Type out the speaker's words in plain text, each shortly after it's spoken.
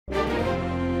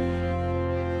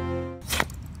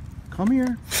Come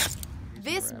here.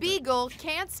 This Beagle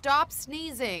can't stop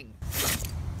sneezing.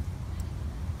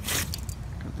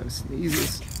 Got those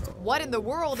sneezes. What in the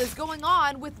world is going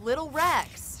on with little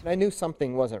Rex? I knew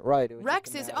something wasn't right. It was just a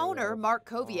Rex's matter owner, of, Mark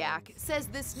Kovicak, says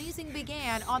the sneezing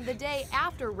began on the day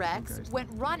after Rex went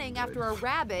running after a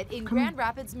rabbit in Grand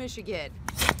Rapids, Michigan.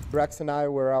 Rex and I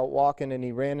were out walking, and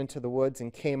he ran into the woods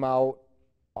and came out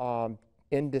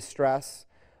in distress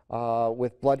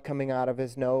with blood coming out of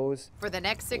his nose. For the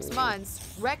next 6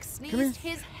 months, Rex sneezed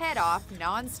his head off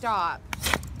nonstop.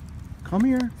 Come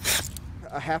here.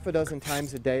 A half a dozen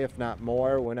times a day, if not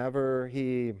more. Whenever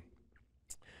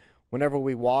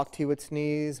we walked, he would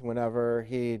sneeze. Whenever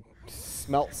he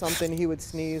smelt something, he would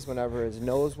sneeze. Whenever his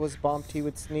nose was bumped, he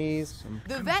would sneeze.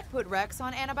 The vet put Rex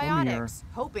on antibiotics,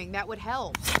 hoping that would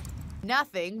help.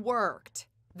 Nothing worked.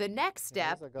 The next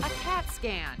step, a CAT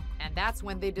scan, and that's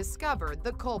when they discovered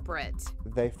the culprit.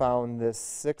 They found this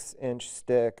 6-inch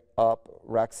stick up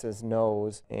Rex's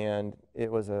nose, and it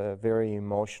was a very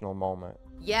emotional moment.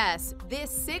 Yes,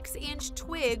 this 6-inch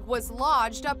twig was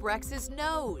lodged up Rex's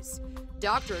nose.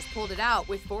 Doctors pulled it out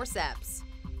with forceps.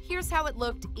 Here's how it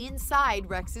looked inside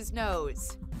Rex's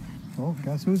nose. Oh,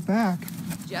 guess who's back?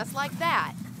 Just like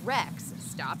that, Rex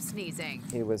stopped sneezing.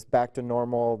 He was back to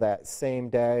normal that same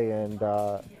day and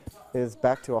is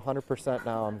back to 100%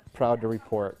 now, I'm proud to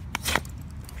report.